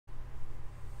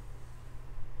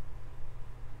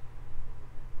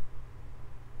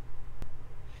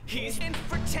He's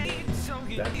infertile, so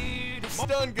you need a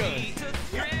stun gun. He's a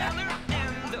thriller,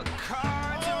 and the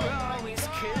cards are always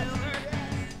killer.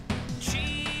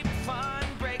 Cheap fun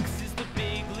breaks is the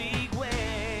big league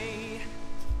way.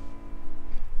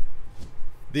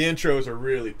 The intros are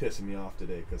really pissing me off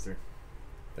today because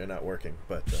they're not working.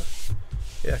 But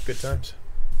yeah, good times.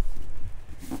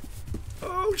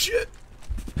 Oh shit.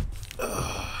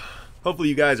 Hopefully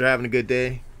you guys are having a good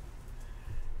day.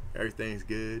 Everything's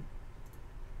good.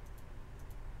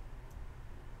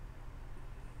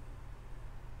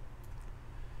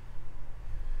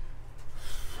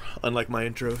 Unlike my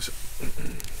intros.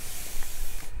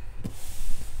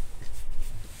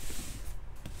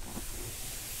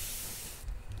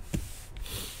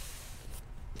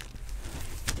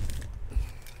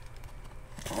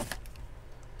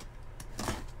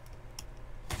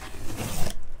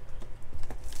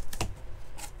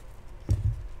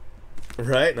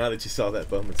 Right? Now that you saw that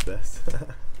Bowman's Best.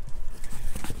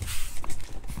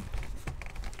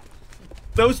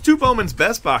 Those two Bowman's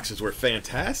Best boxes were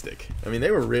fantastic. I mean,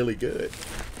 they were really good.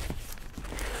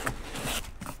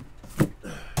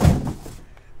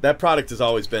 That product has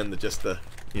always been the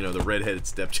the redheaded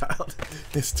stepchild.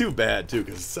 It's too bad, too,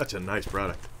 because it's such a nice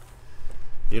product.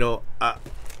 You know,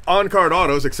 on-card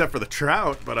autos, except for the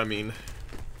Trout, but I mean,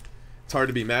 it's hard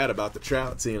to be mad about the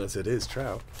Trout, seeing as it is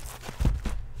Trout.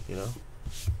 You know?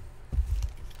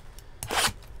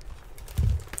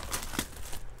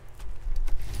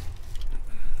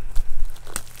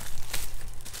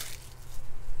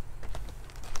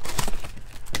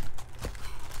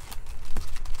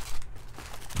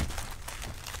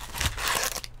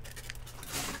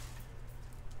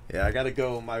 Yeah, I gotta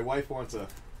go. My wife wants a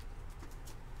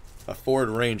Ford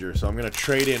Ranger, so I'm gonna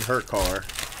trade in her car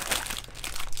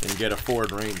and get a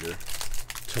Ford Ranger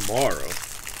tomorrow.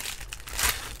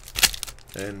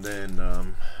 And then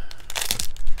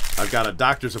I've got a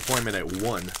doctor's appointment at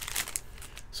 1.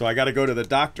 So I gotta go to the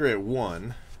doctor at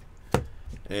 1.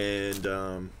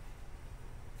 And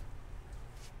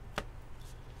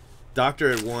doctor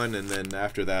at 1, and then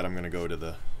after that I'm gonna go to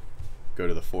the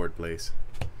Ford place.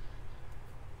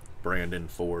 Brandon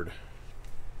Ford.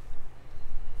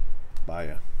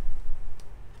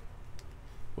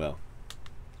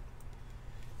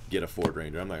 Get a Ford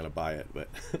Ranger. I'm not gonna buy it, but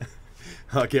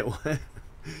I'll get one.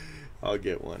 I'll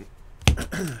get one.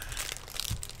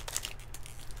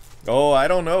 Oh, I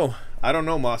don't know. I don't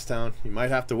know, Mosstown. You might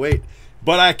have to wait.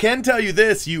 But I can tell you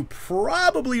this, you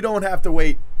probably don't have to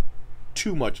wait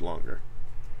too much longer.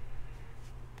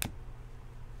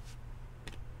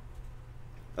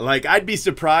 Like, I'd be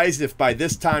surprised if by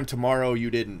this time tomorrow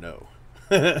you didn't know.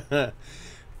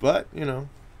 But, you know,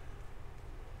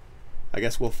 I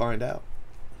guess we'll find out.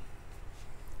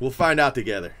 We'll find out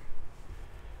together.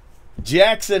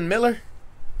 Jackson Miller.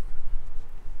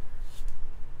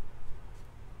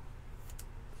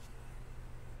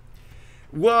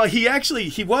 Well, he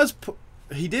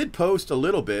did post a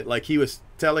little bit, like he was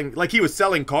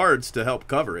selling cards to help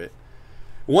cover it.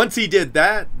 Once he did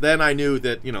that, then I knew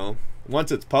that, you know,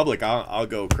 once it's public, I'll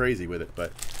go crazy with it,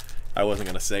 but I wasn't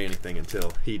going to say anything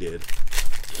until he did.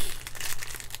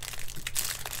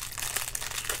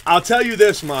 I'll tell you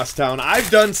this, Mosstown. I've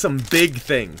done some big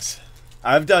things.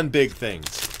 I've done big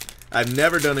things. I've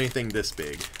never done anything this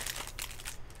big.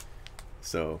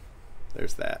 So,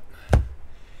 there's that.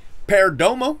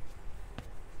 Perdomo.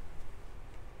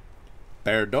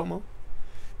 Perdomo.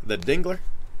 The Dingler.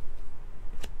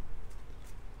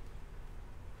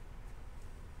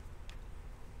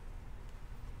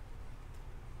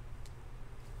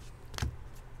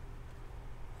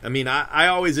 I mean, I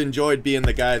always enjoyed being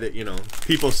the guy that, you know,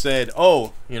 people said,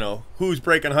 oh, you know, who's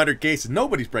breaking 100 cases?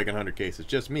 Nobody's breaking 100 cases,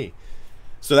 just me.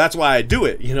 So that's why I do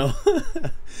it, you know.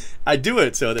 I do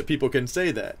it so that people can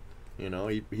say that. You know,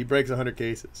 he breaks 100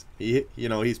 cases.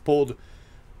 He's pulled,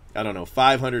 I don't know,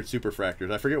 500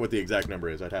 superfractors. I forget what the exact number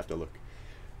is. I'd have to look.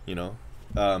 You know,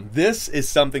 this is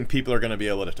something people are going to be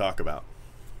able to talk about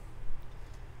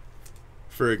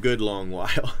for a good long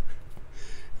while.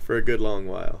 For a good long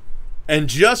while. And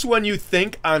just when you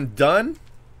think I'm done,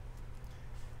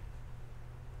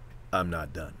 I'm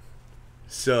not done.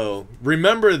 So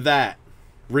remember that.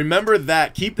 Remember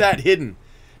that. Keep that hidden.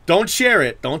 Don't share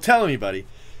it. Don't tell anybody.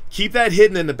 Keep that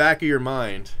hidden in the back of your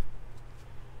mind.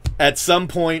 At some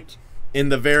point in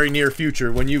the very near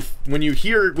future, when you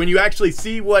actually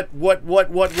see what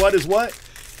is what,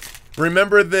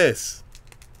 remember this.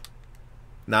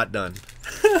 Not done.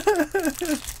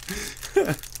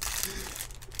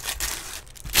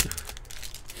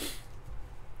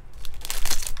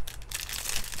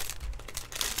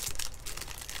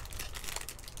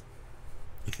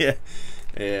 Yeah.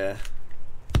 Yeah.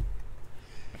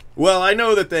 Well, I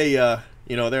know that they,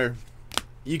 you know,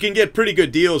 you can get pretty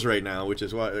good deals right now, which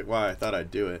is why I thought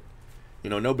I'd do it. You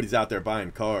know, nobody's out there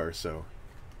buying cars, so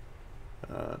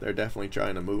they're definitely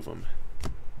trying to move them.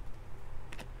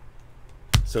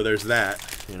 So there's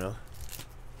that, you know.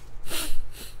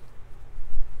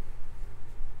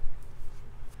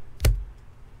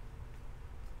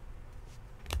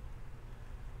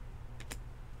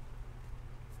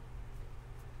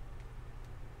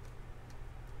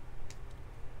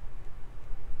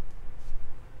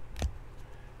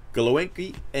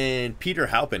 Golowenki and Peter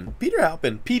Halpin.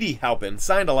 Petey Halpin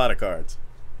signed a lot of cards.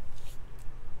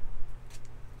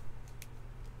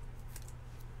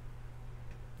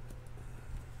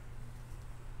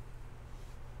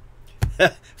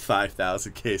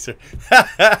 $5,000 caser.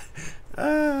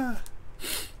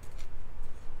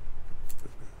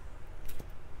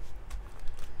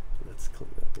 Let's clean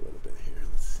up a little bit here.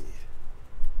 Let's see.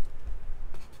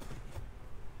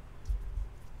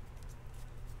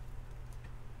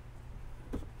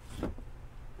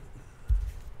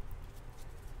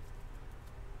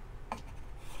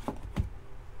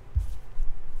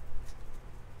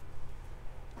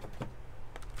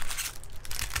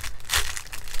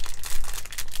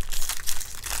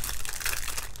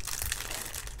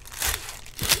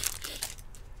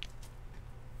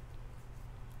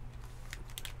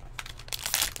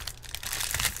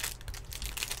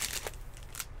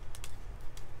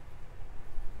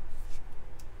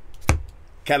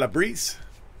 Calabrese.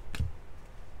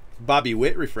 Bobby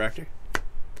Witt refractor.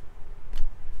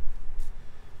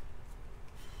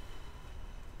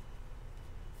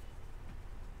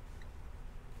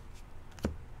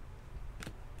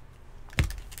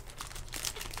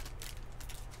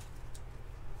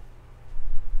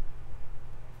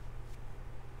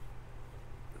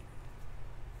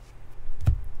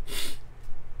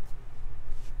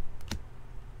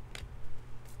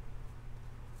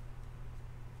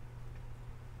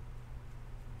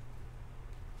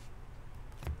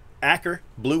 Acker,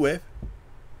 Blue Wave.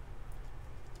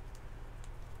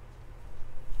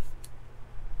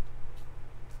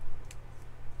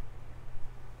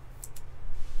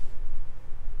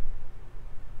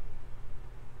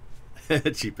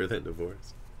 Cheaper than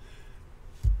divorce.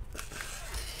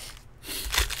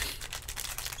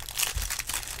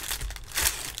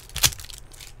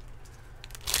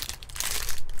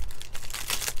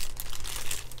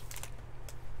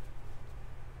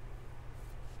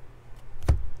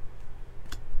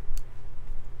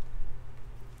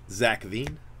 Zach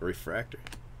Veen, refractor.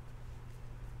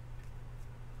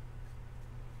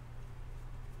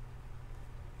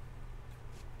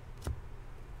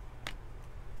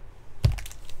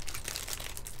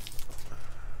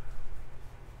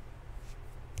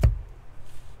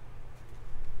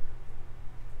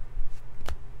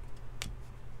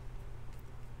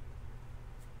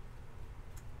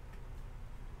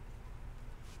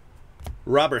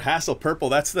 Robert Hassel purple.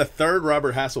 That's the third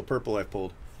Robert Hassel purple I've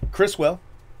pulled. Chriswell.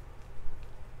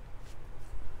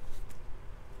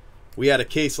 We had a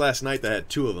case last night that had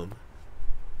two of them.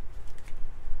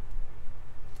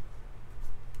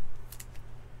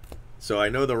 So I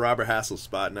know the Robert Hassel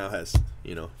spot now has,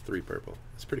 you know, 3 purple.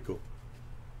 It's pretty cool.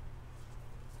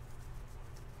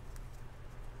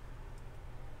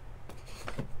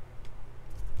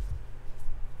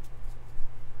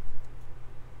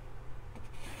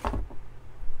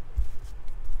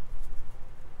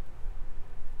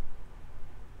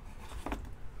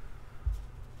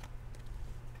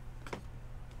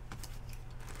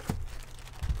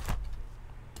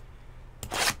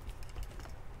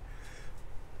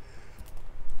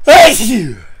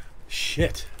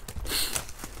 Shit.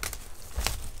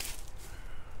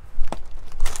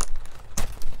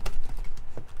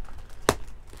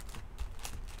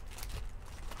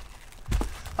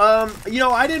 You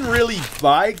know, I didn't really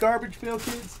buy Garbage Pail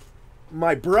Kids.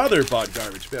 My brother bought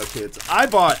Garbage Pail Kids. I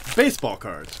bought baseball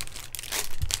cards.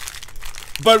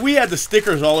 But we had the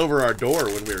stickers all over our door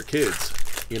when we were kids,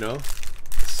 you know?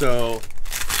 So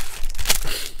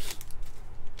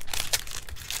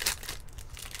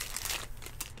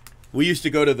we used to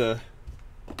go to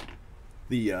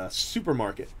the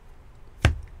supermarket,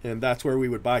 and that's where we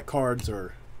would buy cards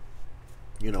or,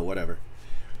 you know, whatever.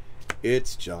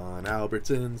 It's John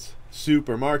Albertson's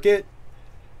Supermarket.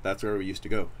 That's where we used to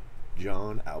go.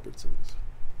 John Albertson's.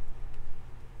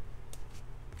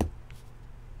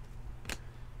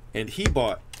 And he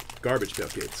bought Garbage Pail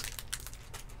Kids.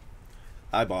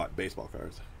 I bought baseball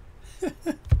cards.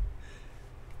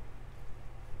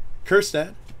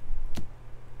 Kerstad.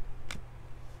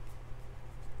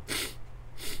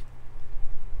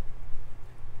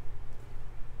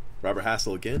 Robert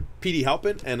Hassel again. Petey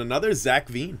Halpin and another Zach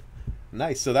Veen.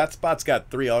 Nice. So that spot's got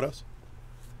 3 autos.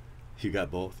 You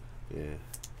got both. Yeah.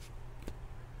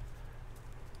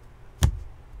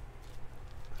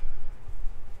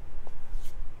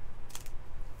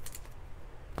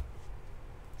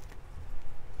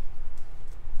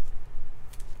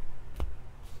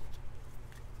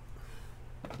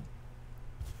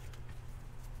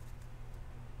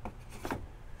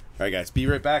 All right, guys. Be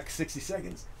right back. 60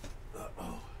 seconds.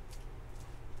 Uh-oh.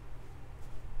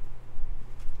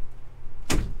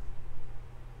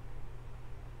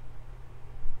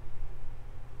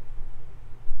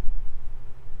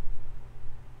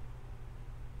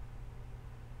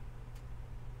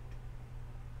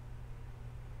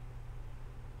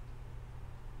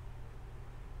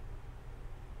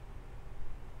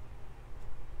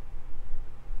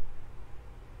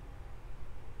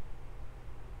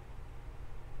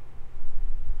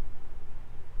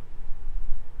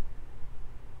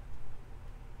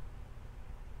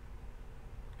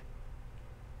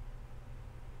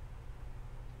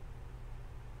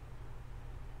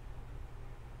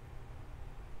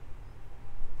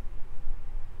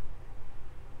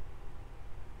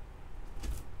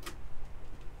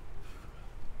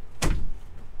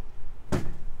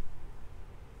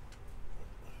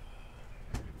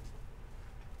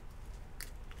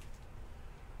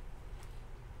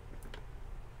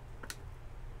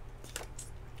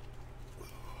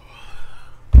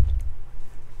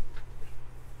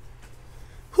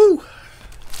 Whew.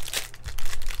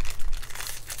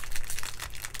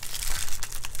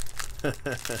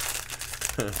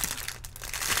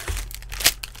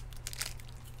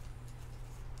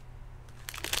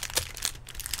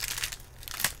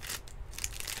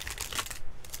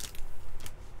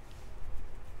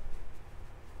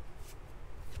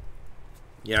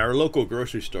 Yeah, our local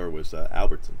grocery store was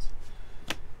Albertsons.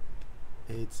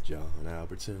 It's John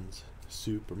Albertson's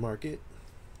supermarket.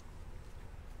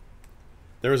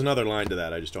 There was another line to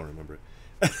that. I just don't remember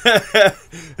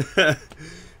it.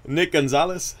 Nick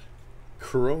Gonzalez.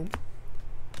 Chrome.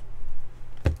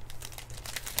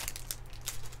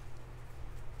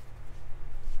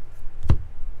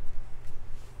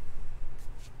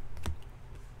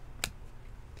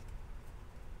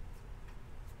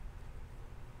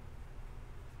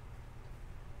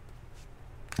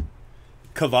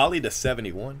 Cavalli to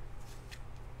 71.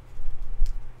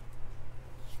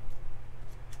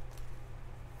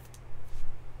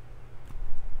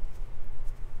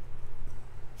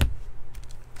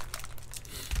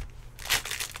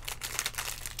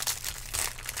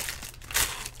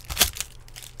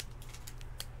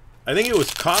 I think it was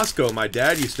Costco. My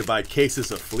dad used to buy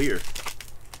cases of Fleer.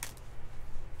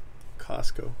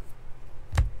 Costco.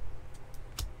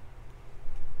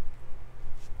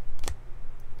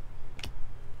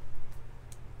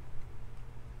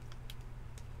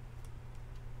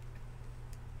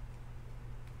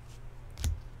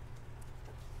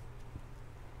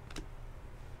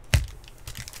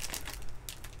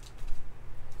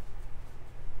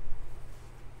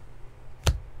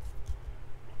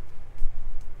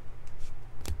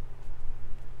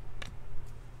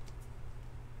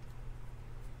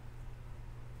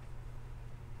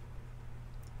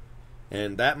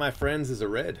 And that, my friends, is a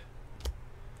red.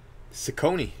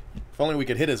 Ciccone. If only we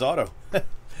could hit his auto.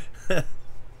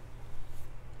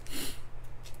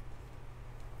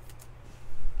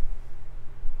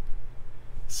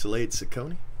 Slade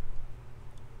Ciccone.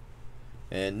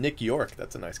 And Nick York.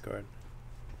 That's a nice card.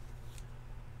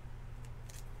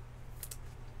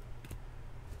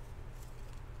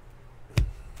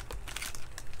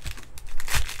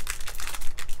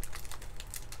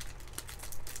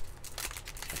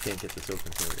 Can't get this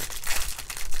open for you.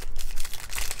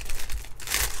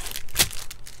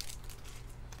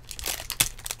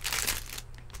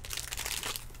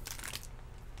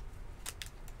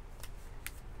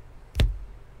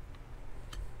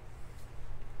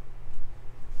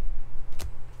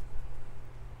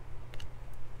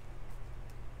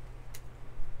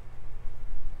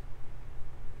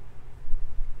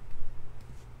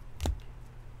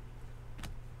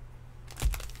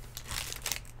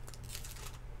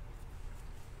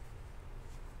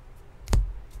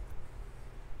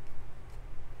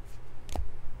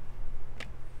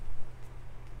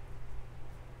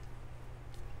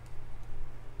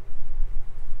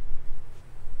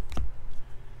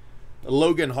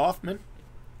 Logan Hoffman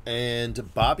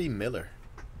and Bobby Miller.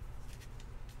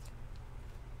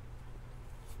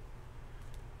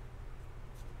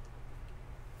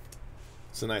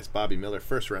 It's a nice Bobby Miller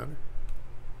first rounder.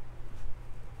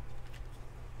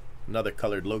 Another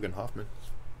colored Logan Hoffman.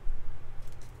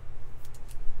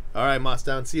 All right, Moss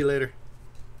Down. See you later.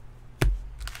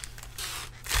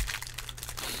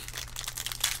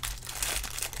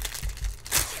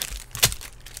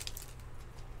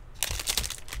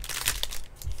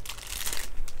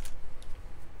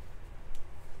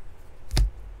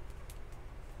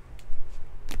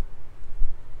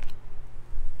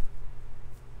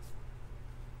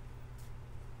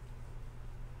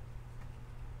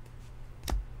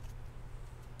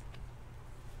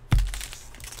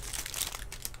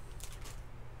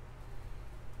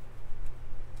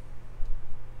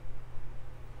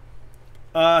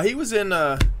 He was in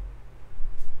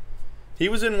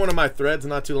one of my threads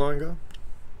not too long ago.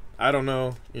 I don't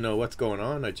know, what's going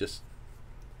on. I just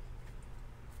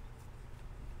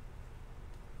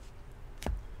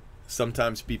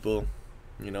sometimes people,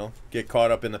 get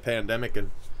caught up in the pandemic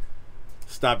and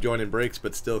stop joining breaks,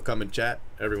 but still come and chat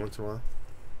every once in a while.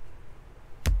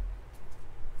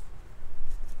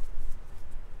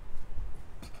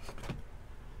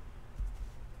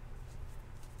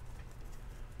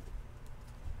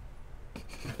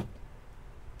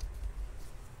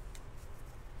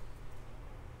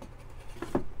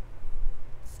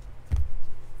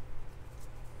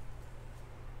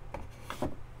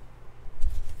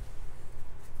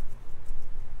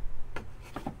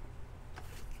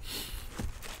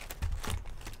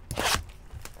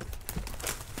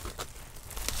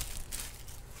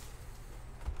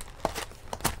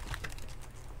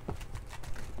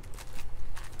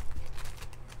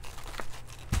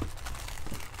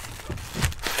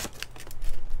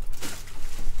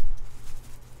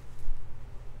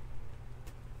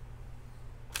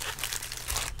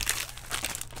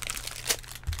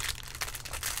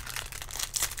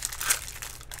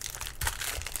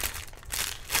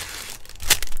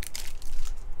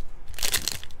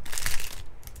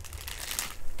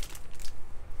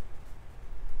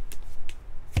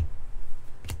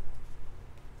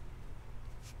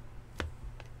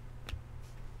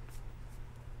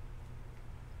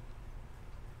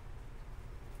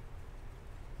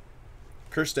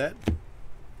 Kerstedt.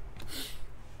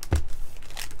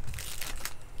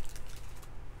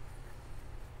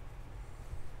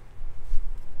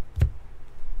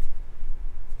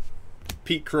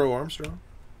 Pete Crow Armstrong.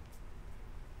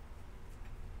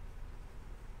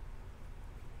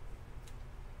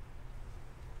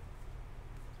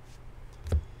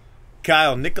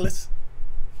 Kyle Nicholas.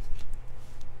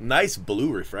 Nice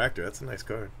blue refractor. That's a nice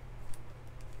card.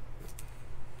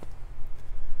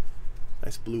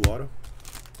 Nice blue auto.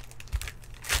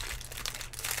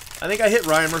 I think I hit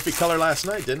Ryan Murphy color last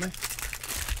night, didn't I?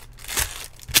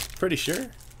 Pretty sure.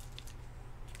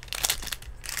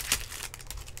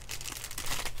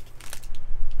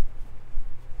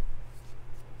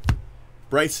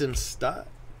 Bryson Stott.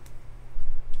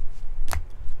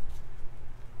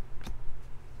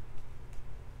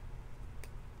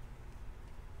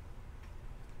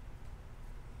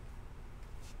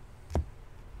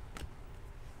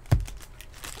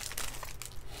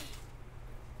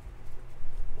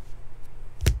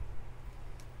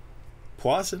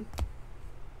 Poisson.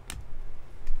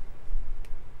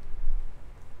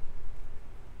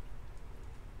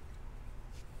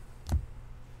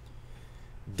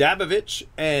 Dabovich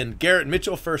and Garrett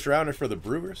Mitchell, first rounder for the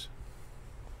Brewers.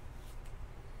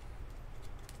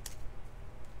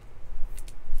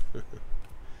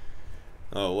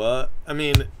 Oh, well, I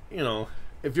mean,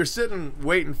 if you're sitting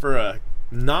waiting for a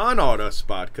non-auto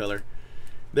spot color,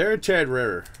 they're a tad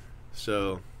rarer.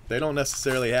 So they don't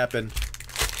necessarily happen.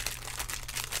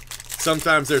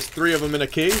 Sometimes there's 3 of them in a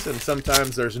case, and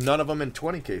sometimes there's none of them in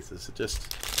 20 cases. It's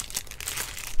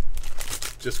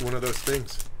just one of those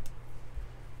things.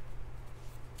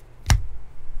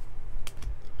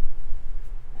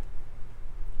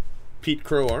 Pete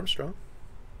Crow Armstrong.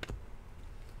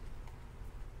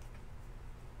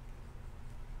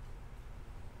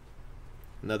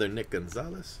 Another Nick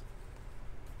Gonzalez.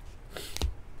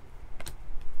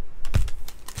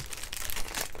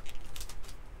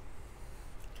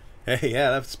 Hey, yeah,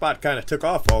 that spot kind of took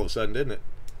off all of a sudden, didn't it?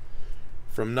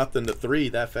 From nothing to 3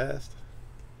 that fast.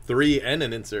 3 and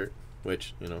an insert,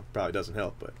 which, probably doesn't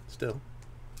help, but still.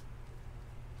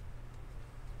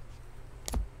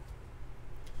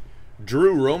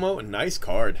 Drew Romo, nice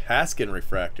card. Haskin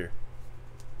refractor.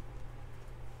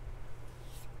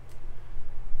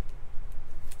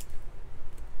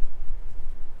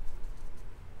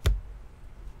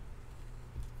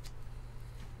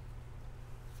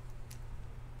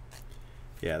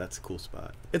 Yeah, that's a cool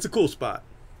spot. It's a cool spot.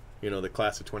 The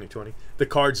class of 2020. The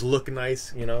cards look nice,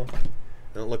 They don't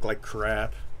look like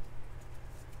crap.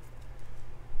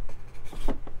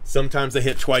 Sometimes they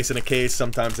hit twice in a case.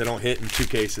 Sometimes they don't hit in 2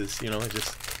 cases. It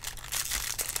just...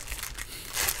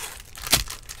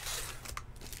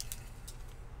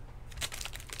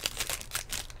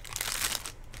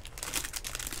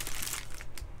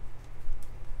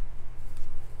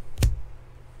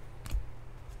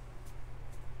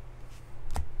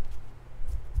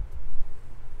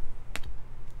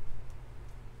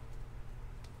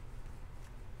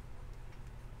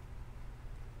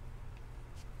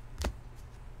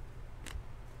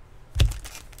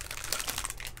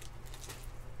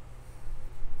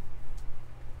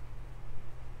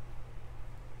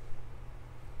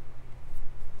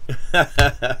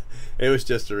 It was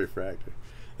just a refractor.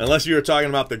 Unless you were talking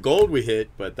about the gold we hit,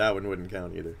 but that one wouldn't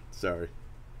count either. Sorry.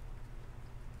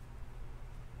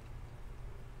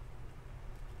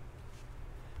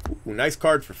 Ooh, nice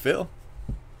card for Phil.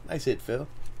 Nice hit, Phil.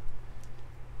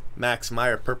 Max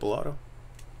Meyer purple auto.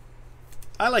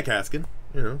 I like Haskin,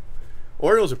 you know.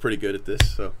 Orioles are pretty good at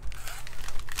this, so.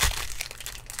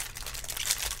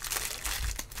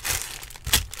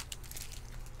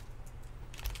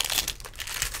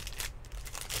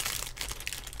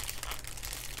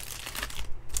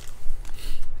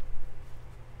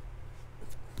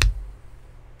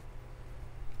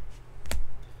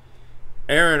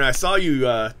 Aaron, I saw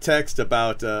you text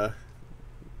about the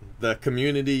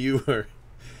community you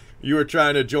were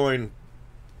trying to join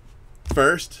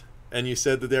first, and you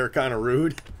said that they were kind of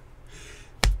rude.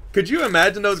 Could you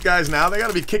imagine those guys now? They got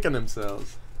to be kicking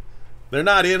themselves. They're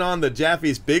not in on the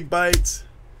Jaffe's Big Bites.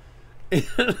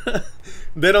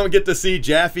 They don't get to see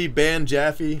Jaffe ban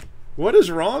Jaffe. What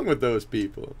is wrong with those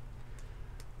people?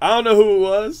 I don't know who it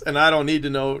was, and I don't need to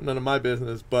know, none of my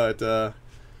business, but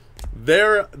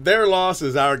their loss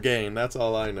is our gain. That's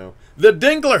all I know. The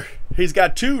Dingler. He's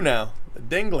got 2 now. The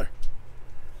Dingler.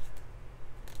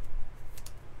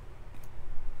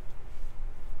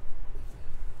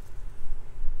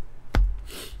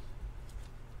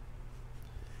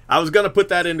 I was gonna put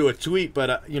that into a tweet,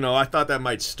 but you know, I thought that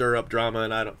might stir up drama,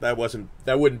 and that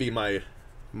wouldn't be my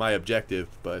objective.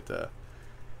 But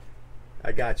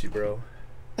I got you, bro.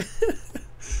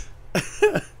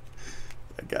 I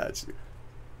got you.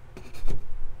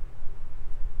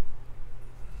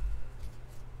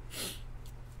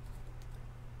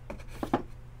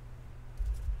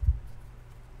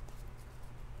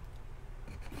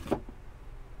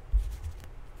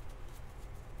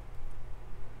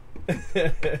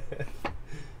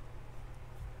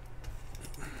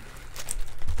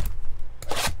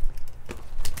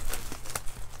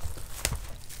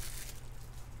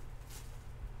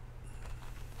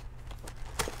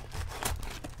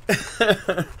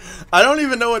 I don't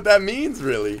even know what that means,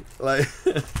 really. Like,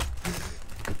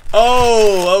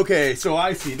 oh, okay. So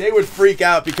I see. They would freak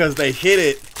out because they hit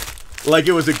it like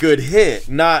it was a good hit,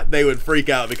 not they would freak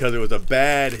out because it was a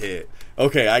bad hit.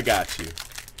 Okay, I got you.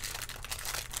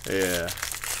 Yeah.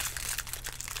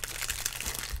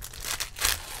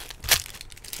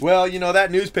 Well, you know,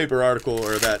 that newspaper article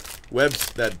or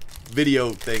that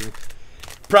video thing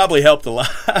probably helped a lot.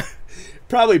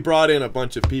 Probably brought in a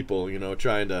bunch of people, you know,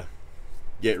 trying to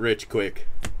get rich quick.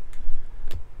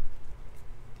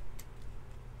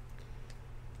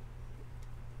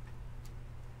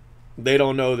 They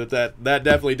don't know that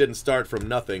definitely didn't start from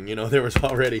nothing. You know, there was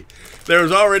already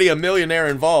a millionaire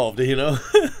involved, you know.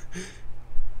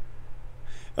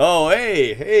 Oh,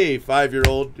 hey,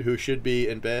 5-year-old who should be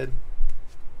in bed.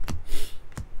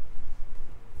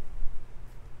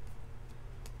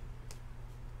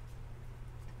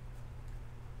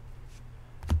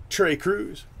 Trey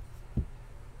Cruz.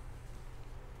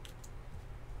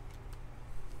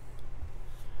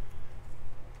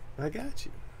 I got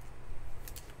you.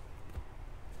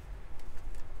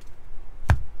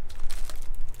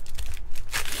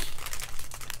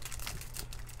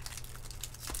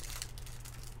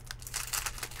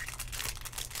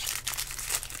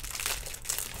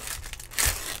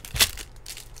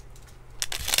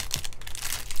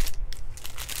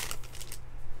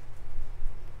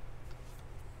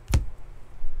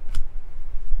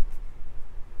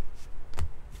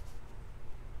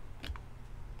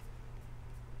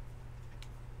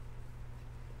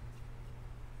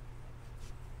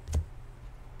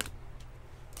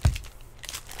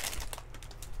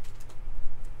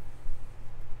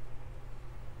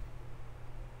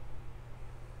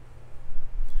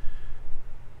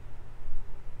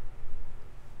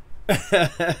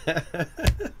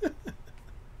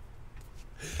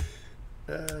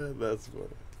 That's funny.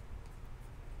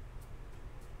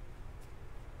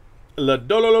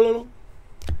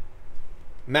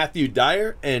 Matthew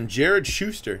Dyer and Jared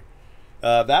Schuster.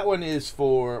 That one is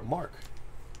for Mark.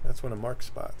 That's one of Mark's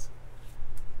spots.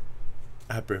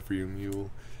 I prefer you, mule.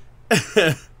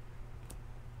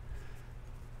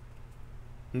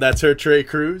 That's her Trey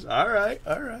Cruz. All right,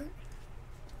 all right.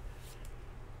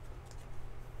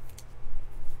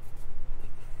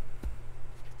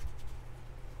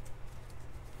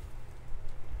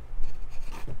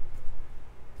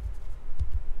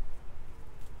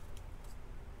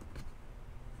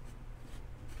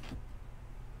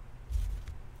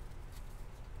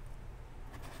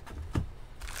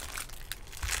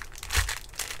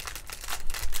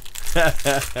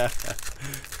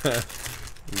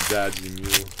 Dodgy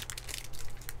mule.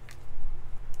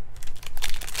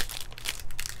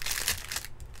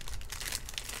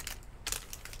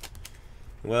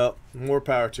 Well, more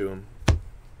power to him.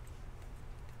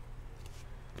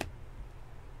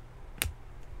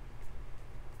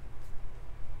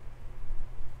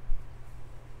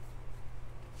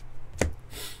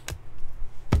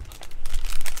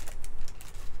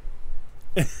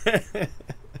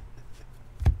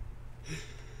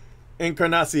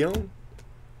 Encarnacion.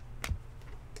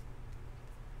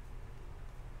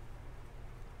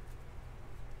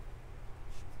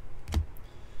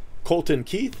 Colton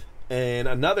Keith. And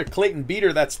another Clayton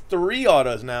Beater. That's 3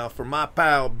 autos now for my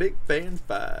pal, Big Fan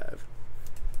 5.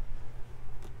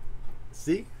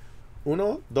 Sí. 1,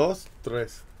 2, 3.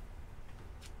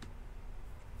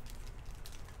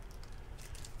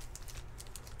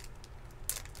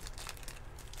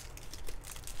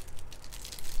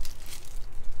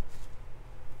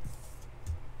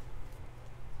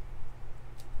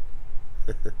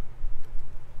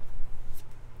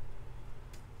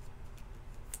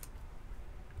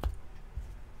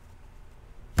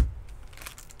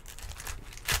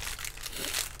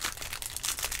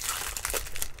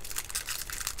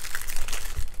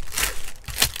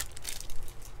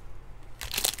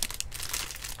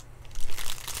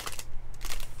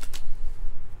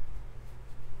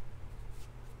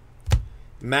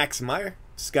 Max Meyer,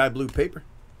 sky blue paper.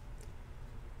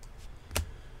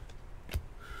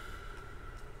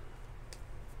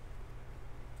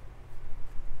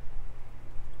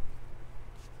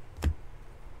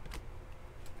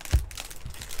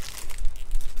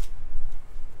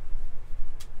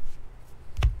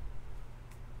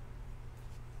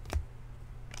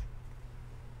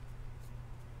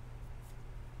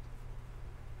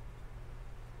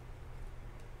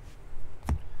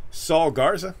 Saul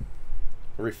Garza,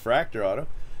 refractor auto.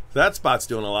 So that spot's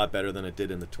doing a lot better than it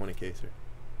did in the 20 caser.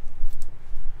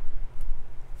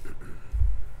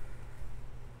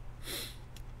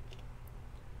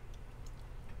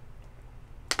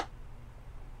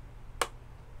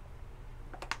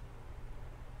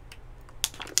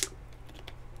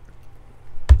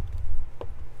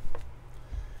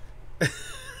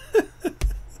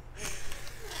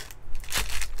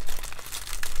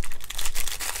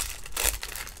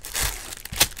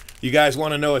 You guys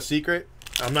want to know a secret?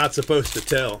 I'm not supposed to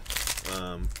tell,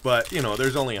 but you know,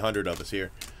 there's only 100 of us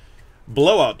here.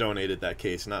 Blowout donated that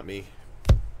case, not me.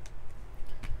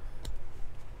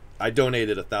 I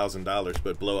donated $1,000,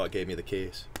 but Blowout gave me the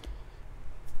case.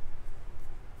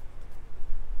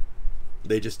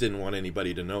 They just didn't want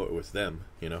anybody to know it was them,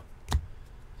 you know.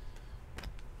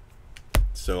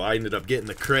 So I ended up getting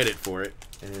the credit for it,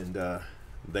 and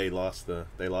they lost the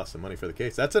money for the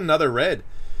case. That's another red.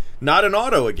 Not an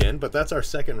auto again, but that's our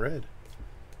second red.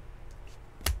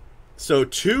 So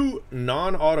 2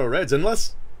 non-auto reds,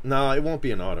 unless... No, it won't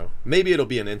be an auto. Maybe it'll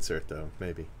be an insert, though.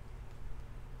 Maybe.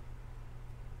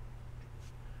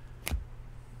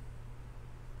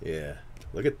 Yeah,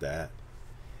 look at that.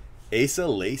 Asa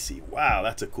Lacy. Wow,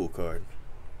 that's a cool card.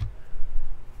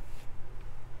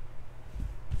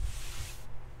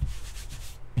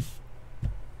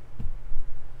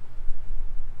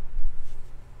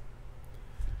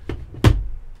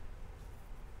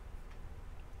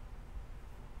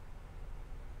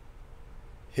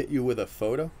 Hit you with a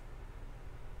photo?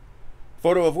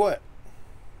 Photo of what?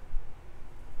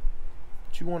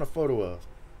 What you want a photo of?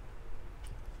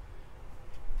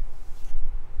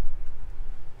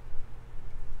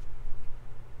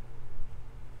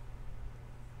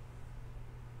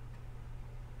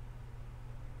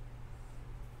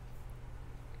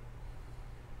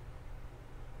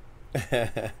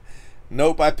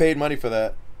 Nope, I paid money for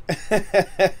that.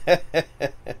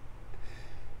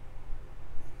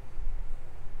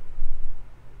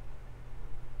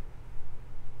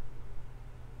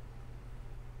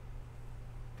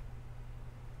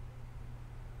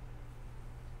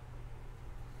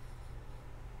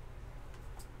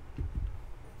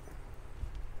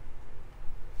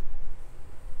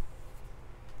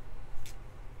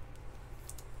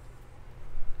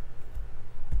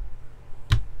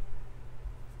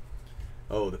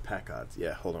 Oh, the pack odds.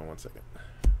 Yeah, hold on one second.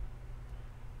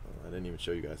 Oh, I didn't even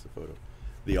show you guys the photo.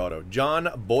 The auto.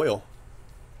 John Boyle.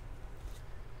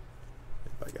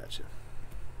 If I got you.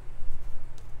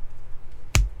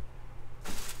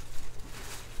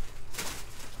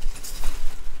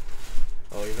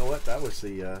 Oh, you know what? That was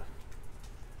the...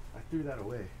 I threw that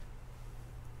away.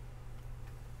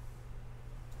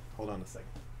 Hold on a second.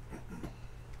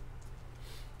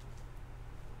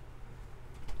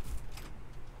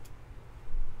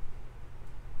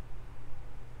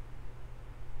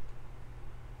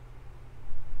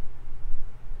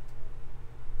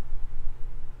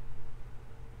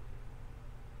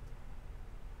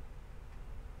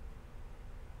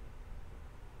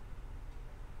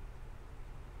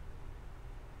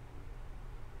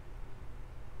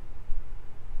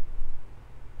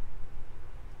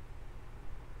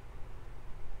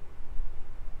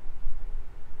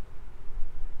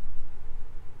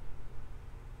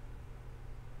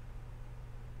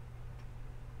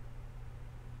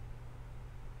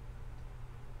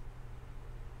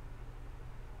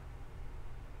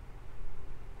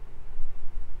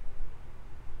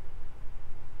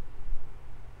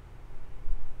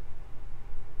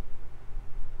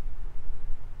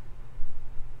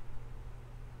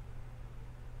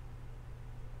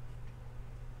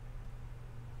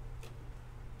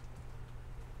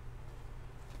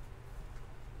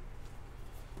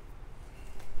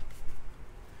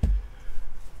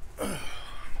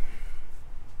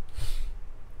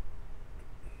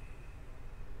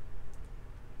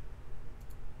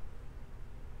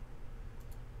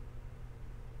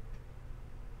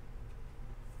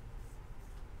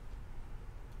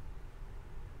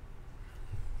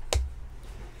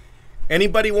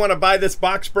 Anybody want to buy this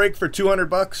box break for 200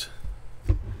 bucks?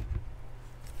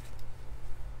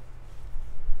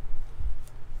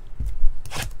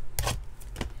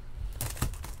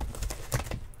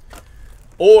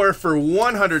 Or for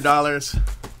 $100,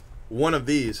 one of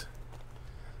these.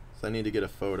 So I need to get a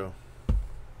photo.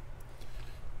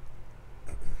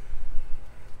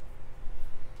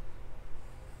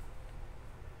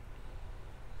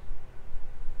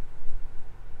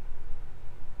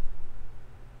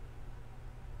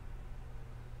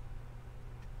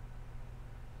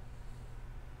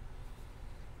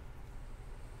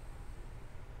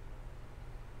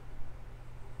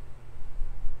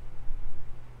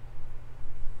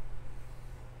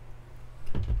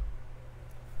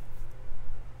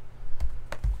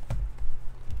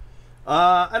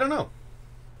 I don't know.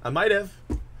 I might have.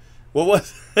 What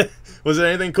was? Was it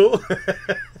anything cool?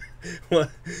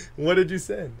 What did you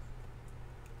send?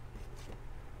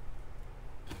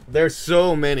 There's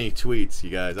so many tweets, you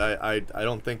guys. I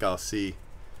don't think I'll see.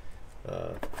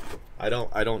 I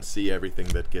don't see everything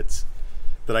that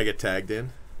I get tagged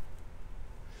in.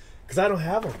 Cause I don't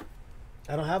have them.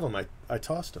 I don't have them. I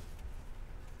tossed them.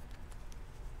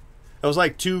 That was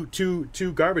like two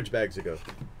garbage bags ago.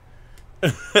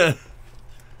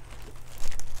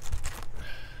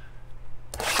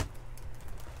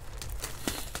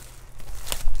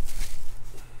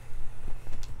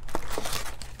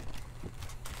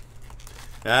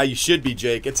 Ah, you should be,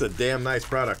 Jake. It's a damn nice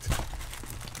product.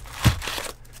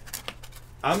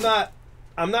 I'm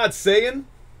not saying.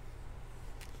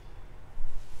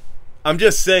 I'm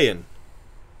just saying.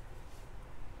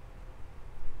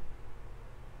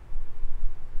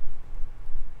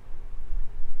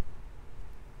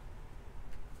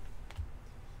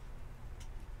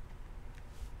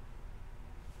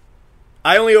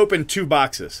 I only opened 2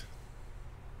 boxes.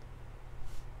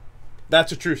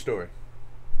 That's a true story.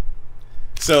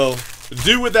 So,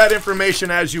 do with that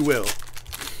information as you will.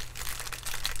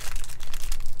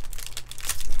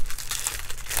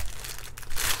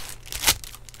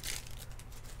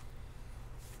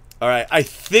 All right, I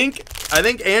think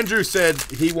Andrew said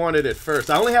he wanted it first.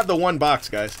 I only have the 1 box,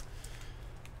 guys.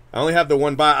 I only have the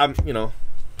 1 box.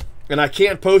 And I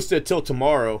can't post it till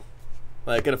tomorrow,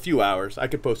 like in a few hours. I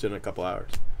could post it in a couple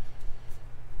hours.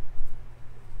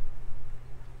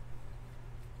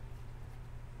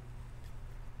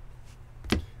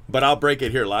 But I'll break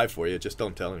it here live for you. Just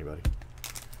don't tell anybody.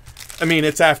 I mean,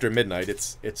 it's after midnight.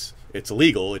 It's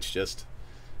legal. It's just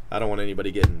I don't want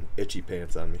anybody getting itchy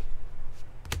pants on me.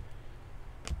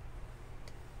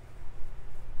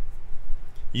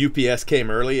 UPS came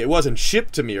early. It wasn't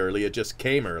shipped to me early. It just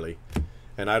came early.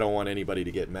 And I don't want anybody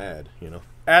to get mad, you know.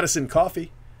 Addison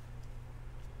Coffee.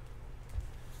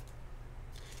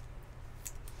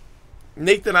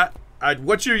 Nathan,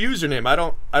 what's your username?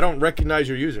 I don't recognize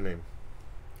your username.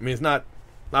 I mean, it's not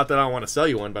that I don't want to sell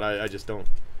you one, but I just don't.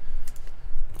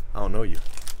 I don't know you.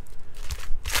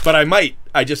 But I might.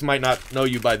 I just might not know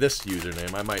you by this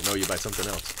username. I might know you by something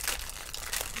else.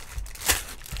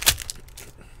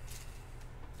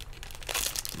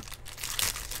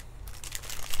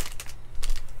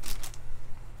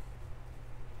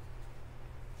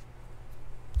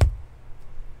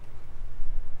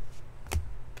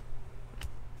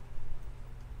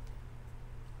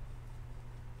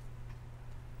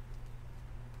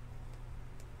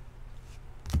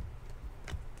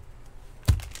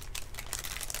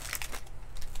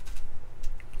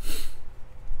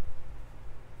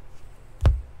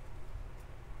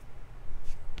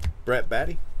 Brett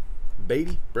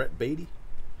Beatty? Brett Beatty?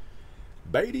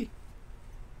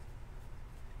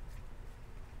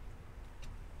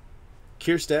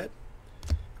 Kierstead?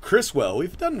 Chriswell.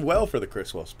 We've done well for the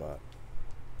Chriswell spot.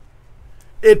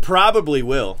 It probably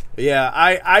will. Yeah,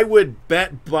 I would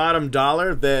bet bottom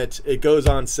dollar that it goes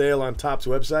on sale on Topps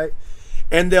website.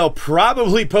 And they'll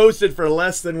probably post it for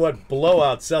less than what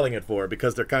Blowout's selling it for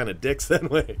because they're kind of dicks that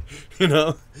way. You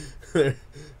know?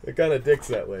 They're kind of dicks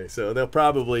that way. So they'll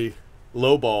probably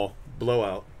lowball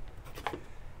Blowout.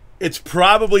 It's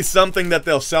probably something that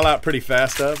they'll sell out pretty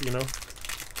fast of, you know?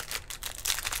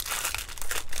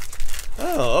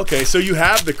 Oh, okay. So you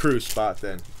have the cruise spot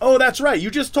then. Oh, that's right.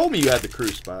 You just told me you had the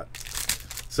cruise spot.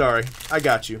 Sorry. I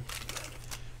got you.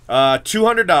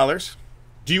 $200.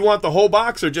 Do you want the whole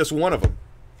box or just one of them?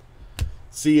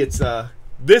 See, it's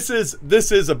this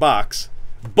is a box,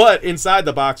 but inside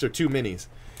the box are 2 minis.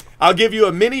 I'll give you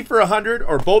a mini for 100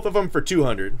 or both of them for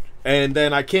 200. And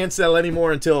then I can't sell any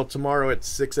more until tomorrow at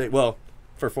 8. Well,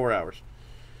 for 4 hours.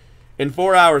 In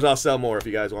 4 hours, I'll sell more if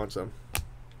you guys want some.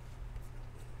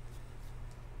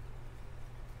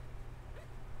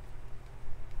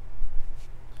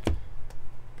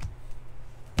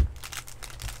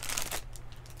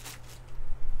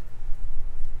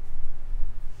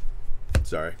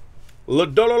 Sorry.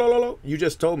 You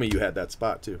just told me you had that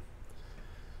spot, too.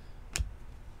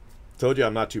 Told you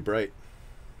I'm not too bright.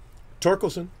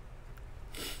 Torkelson.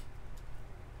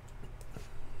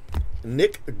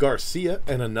 Nick Garcia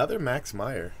and another Max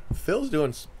Meyer. Phil's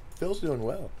doing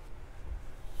well.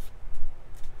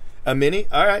 A mini.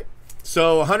 All right.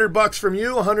 So $100 from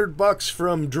you, $100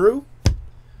 from Drew,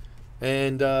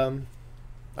 and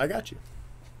I got you.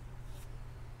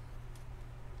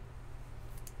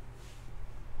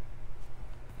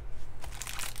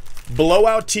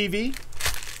 Blowout TV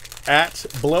at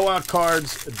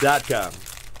blowoutcards.com.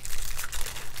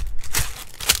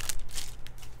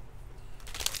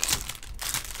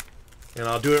 And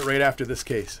I'll do it right after this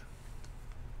case.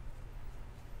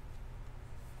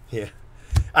 Yeah.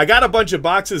 I got a bunch of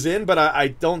boxes in, but I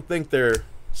don't think they're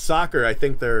soccer. I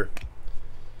think they're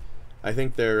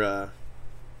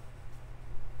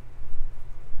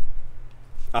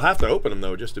I'll have to open them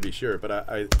though just to be sure, but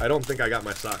I don't think I got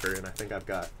my soccer in. I think I've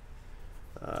got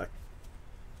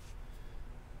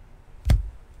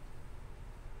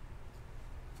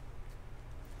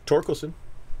Torkelson.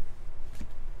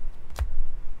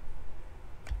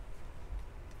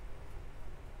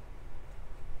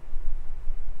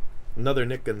 Another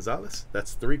Nick Gonzalez.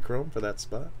 That's 3 chrome for that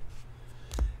spot.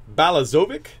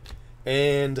 Balazovic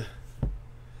and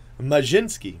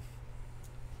Majinski.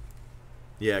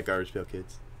 Yeah, Garbage Pail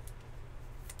Kids.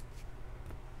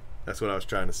 That's what I was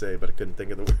trying to say, but I couldn't think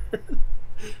of the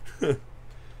word.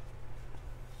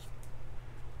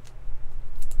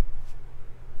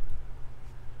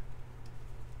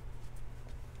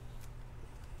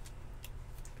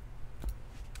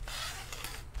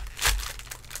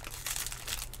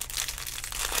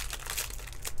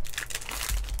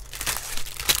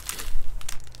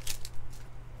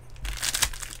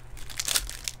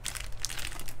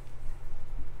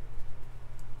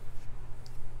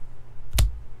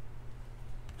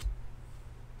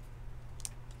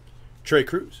 Trey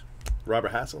Cruz,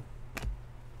 Robert Hassel.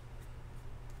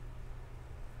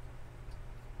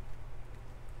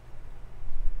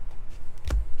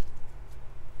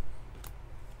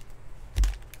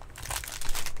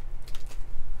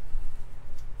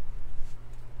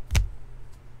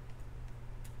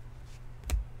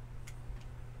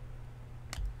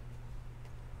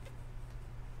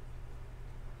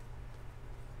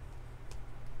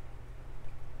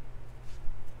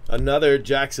 Another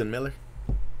Jackson Miller.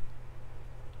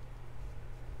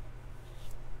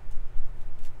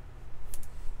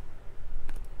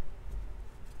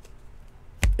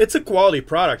 It's a quality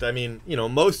product. I mean, you know,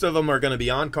 most of them are going to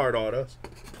be on-card autos.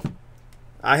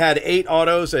 I had 8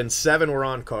 autos and 7 were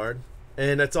on-card.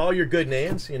 And that's all your good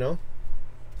names, you know.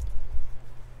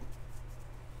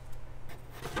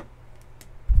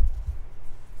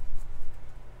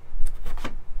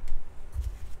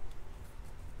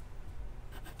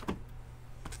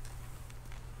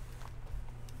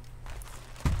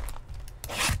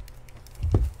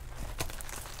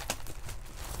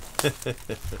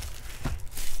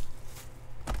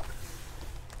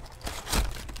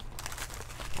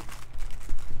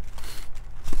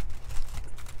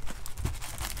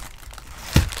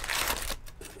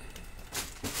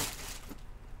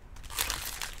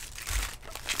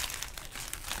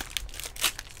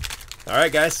 All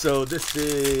right, guys, so this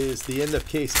is the end of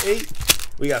case 8.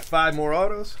 We got 5 more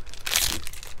autos.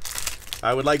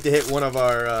 I would like to hit one of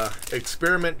our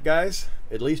experiment guys,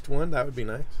 at least one. That would be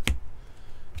nice.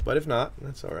 But if not,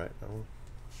 that's all right.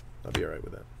 I'll be all right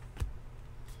with that.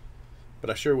 But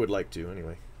I sure would like to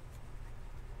anyway.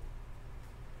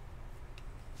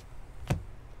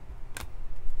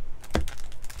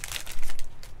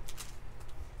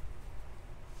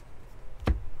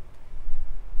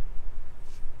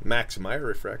 Max Meyer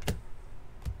refractor.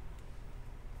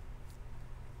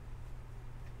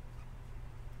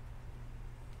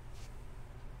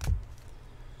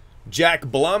 Jack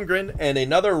Blomgren and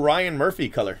another Ryan Murphy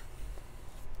color.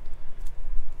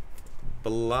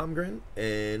 Blomgren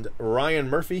and Ryan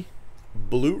Murphy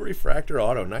blue refractor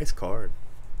auto. Nice card.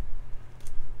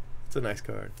 It's a nice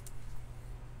card.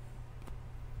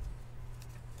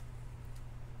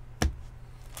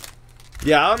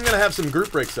 Yeah, I'm gonna have some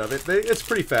group breaks of it. It's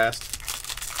pretty fast.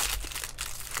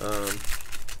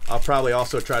 I'll probably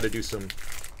also try to do some.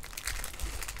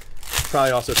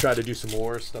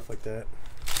 Wars, stuff like that.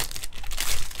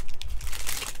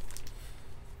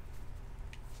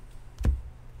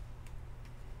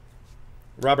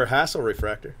 Robert Hassel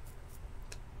refractor.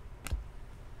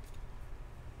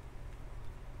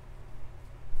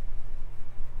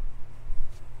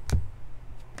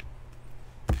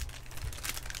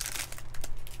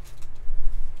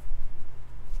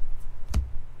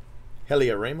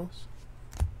 Helia Ramos.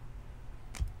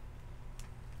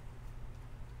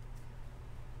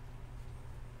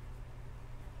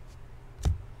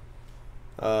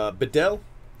 Bedell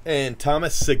and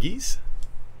Thomas Sagis.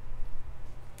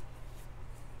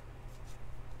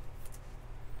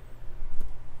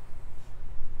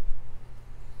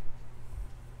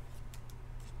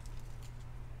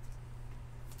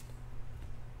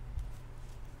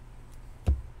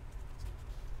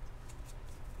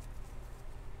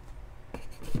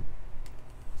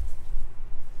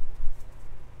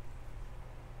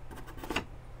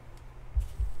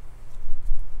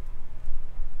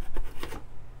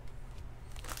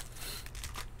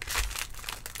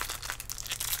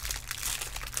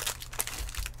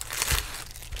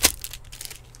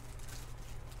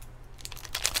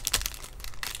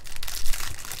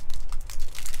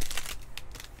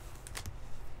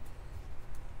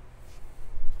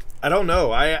 I don't know.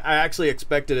 I actually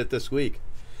expected it this week.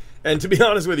 And to be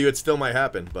honest with you, it still might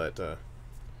happen, but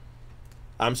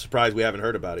I'm surprised we haven't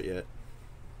heard about it yet.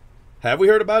 Have we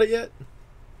heard about it yet?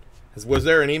 Was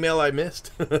there an email I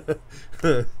missed?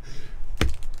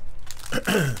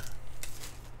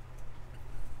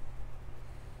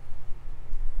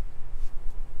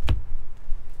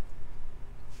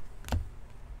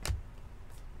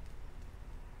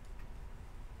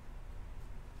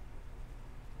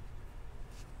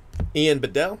 Ian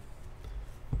Bedell.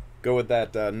 Go with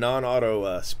that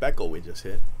non-auto speckle we just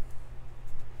hit.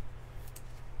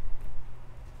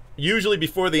 Usually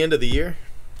before the end of the year.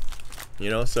 You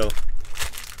know, so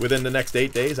within the next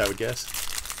 8 days, I would guess.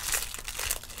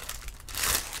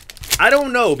 I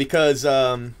don't know, because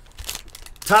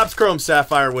Topps Chrome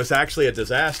Sapphire was actually a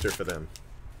disaster for them.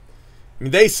 I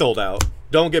mean, they sold out.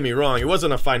 Don't get me wrong. It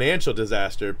wasn't a financial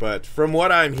disaster, but from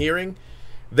what I'm hearing,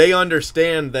 they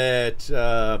understand that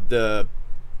the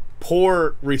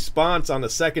poor response on the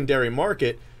secondary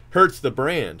market hurts the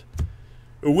brand,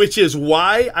 which is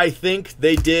why I think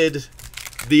they did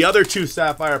the other two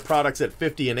Sapphire products at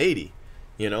 50 and 80.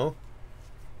 You know,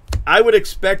 I would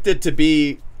expect it to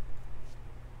be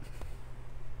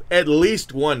at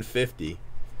least 150,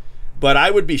 but I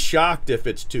would be shocked if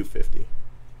it's 250.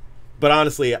 But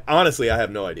honestly, I have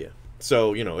no idea.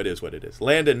 So, you know, it is what it is.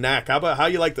 Landon Knack. How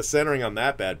you like the centering on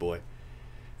that bad boy?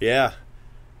 Yeah.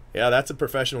 Yeah, that's a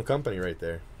professional company right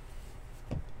there.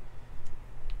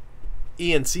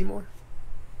 Ian Seymour.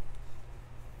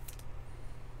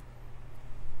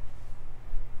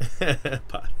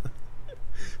 Pot.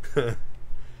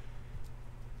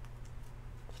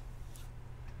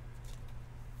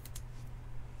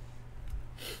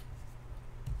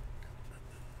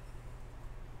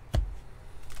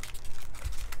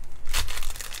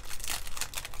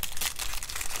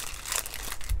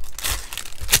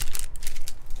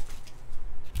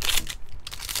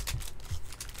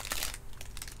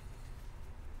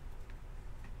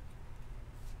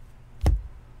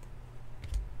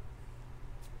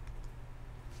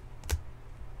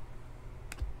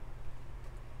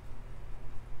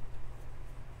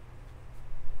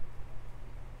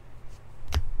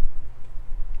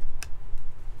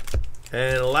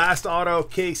 And last auto,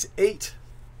 case 8.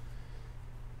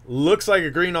 Looks like a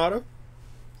green auto.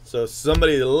 So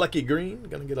somebody lucky green.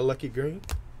 Gonna get a lucky green.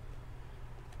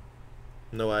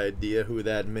 No idea who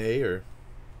that may or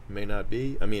may not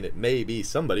be. I mean, it may be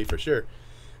somebody for sure.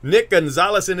 Nick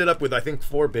Gonzalez ended up with, I think,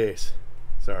 4 base.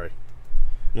 Sorry.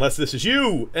 Unless this is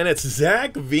you. And it's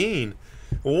Zach Veen.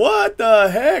 What the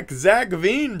heck? Zach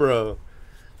Veen, bro.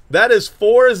 That is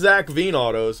 4 Zach Veen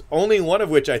autos. Only one of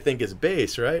which I think is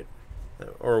base, right?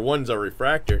 Or one's a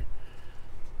refractor.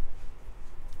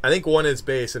 I think one is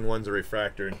base and one's a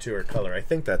refractor and 2 are color. I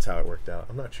think that's how it worked out.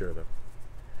 I'm not sure though.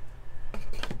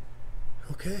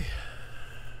 Okay.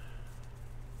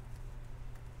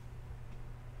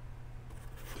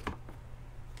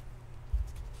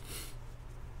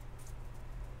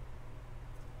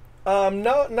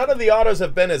 No, none of the autos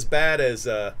have been as bad as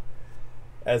the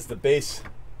base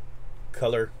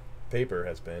color paper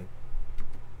has been.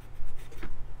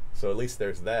 So at least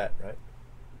there's that, right?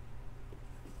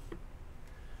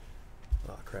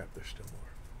 Oh crap, there's still more.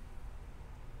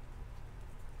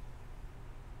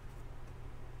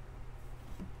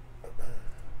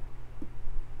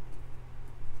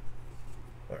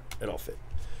 All right, it all fit.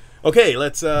 Okay,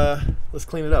 let's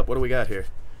clean it up. What do we got here?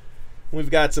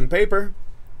 We've got some paper.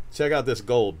 Check out this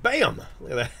gold. Bam!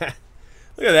 Look at that.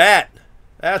 Look at that.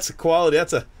 That's a quality.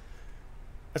 That's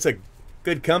a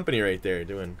good company right there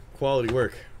doing quality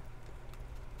work.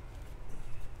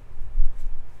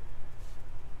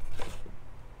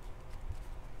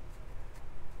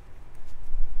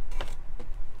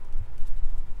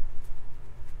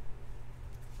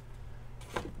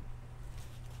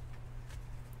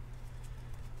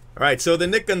 All right, so the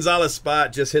Nick Gonzalez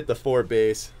spot just hit the 4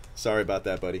 base. Sorry about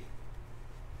that, buddy.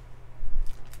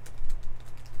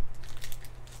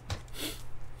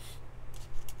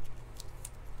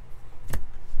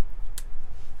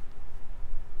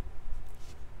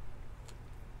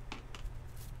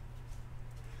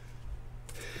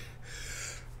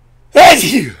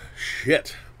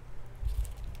 Shit.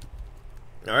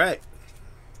 All right.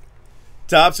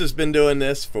 Topps has been doing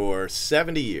this for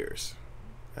 70 years.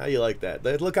 How you like that?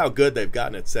 Look how good they've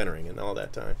gotten at centering in all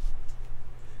that time.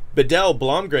 Bedell,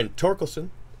 Blomgren, Torkelson,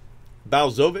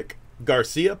 Balzovic,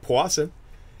 Garcia, Poisson,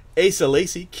 Asa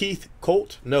Lacey,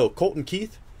 Colton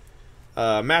Keith,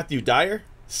 Matthew Dyer,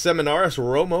 Seminaris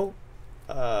Romo,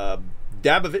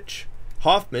 Dabovich,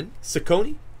 Hoffman,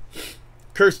 Ciccone,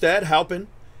 Kerstad, Halpin,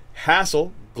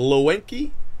 Hassel,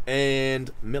 Glowenke, and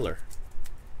Miller.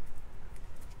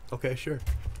 Okay, sure.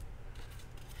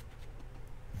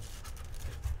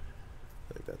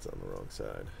 I think that's on the wrong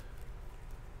side.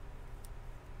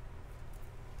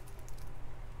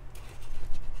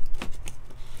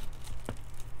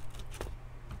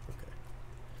 Okay.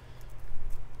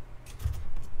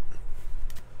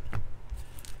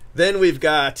 Then we've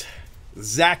got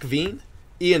Zach Veen,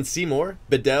 Ian Seymour,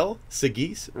 Bedell,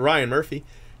 Sagis, Ryan Murphy,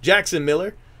 Jackson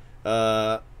Miller,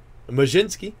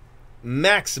 Majinski,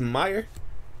 Max Meyer,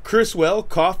 Criswell,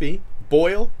 Coffey,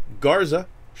 Boyle, Garza,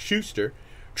 Schuster,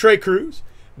 Trey Cruz,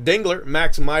 Dingler,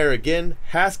 Max Meyer again,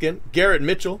 Haskin, Garrett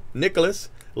Mitchell, Nicholas,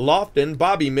 Lofton,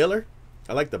 Bobby Miller.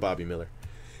 I like the Bobby Miller.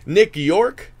 Nick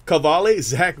York, Cavalli,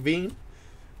 Zach Veen,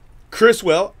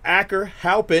 Criswell, Acker,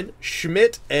 Halpin,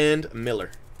 Schmidt, and Miller.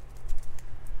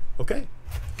 Okay.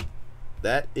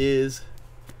 That is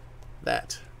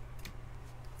that.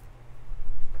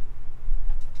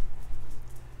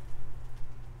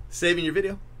 Saving your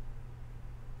video.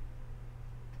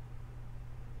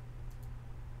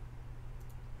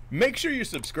 Make sure you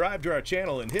subscribe to our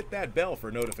channel and hit that bell for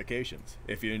notifications.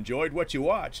 If you enjoyed what you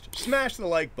watched, smash the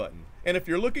like button. And if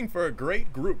you're looking for a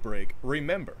great group break,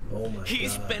 remember,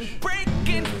 He's been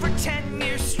breaking for 10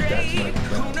 years straight.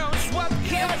 Who knows what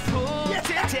he'll pull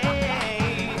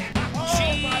today?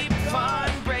 Cheap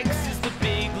fun breaks is the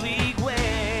big league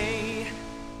way.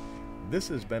 this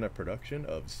has been a production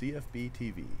of CFB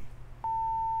TV.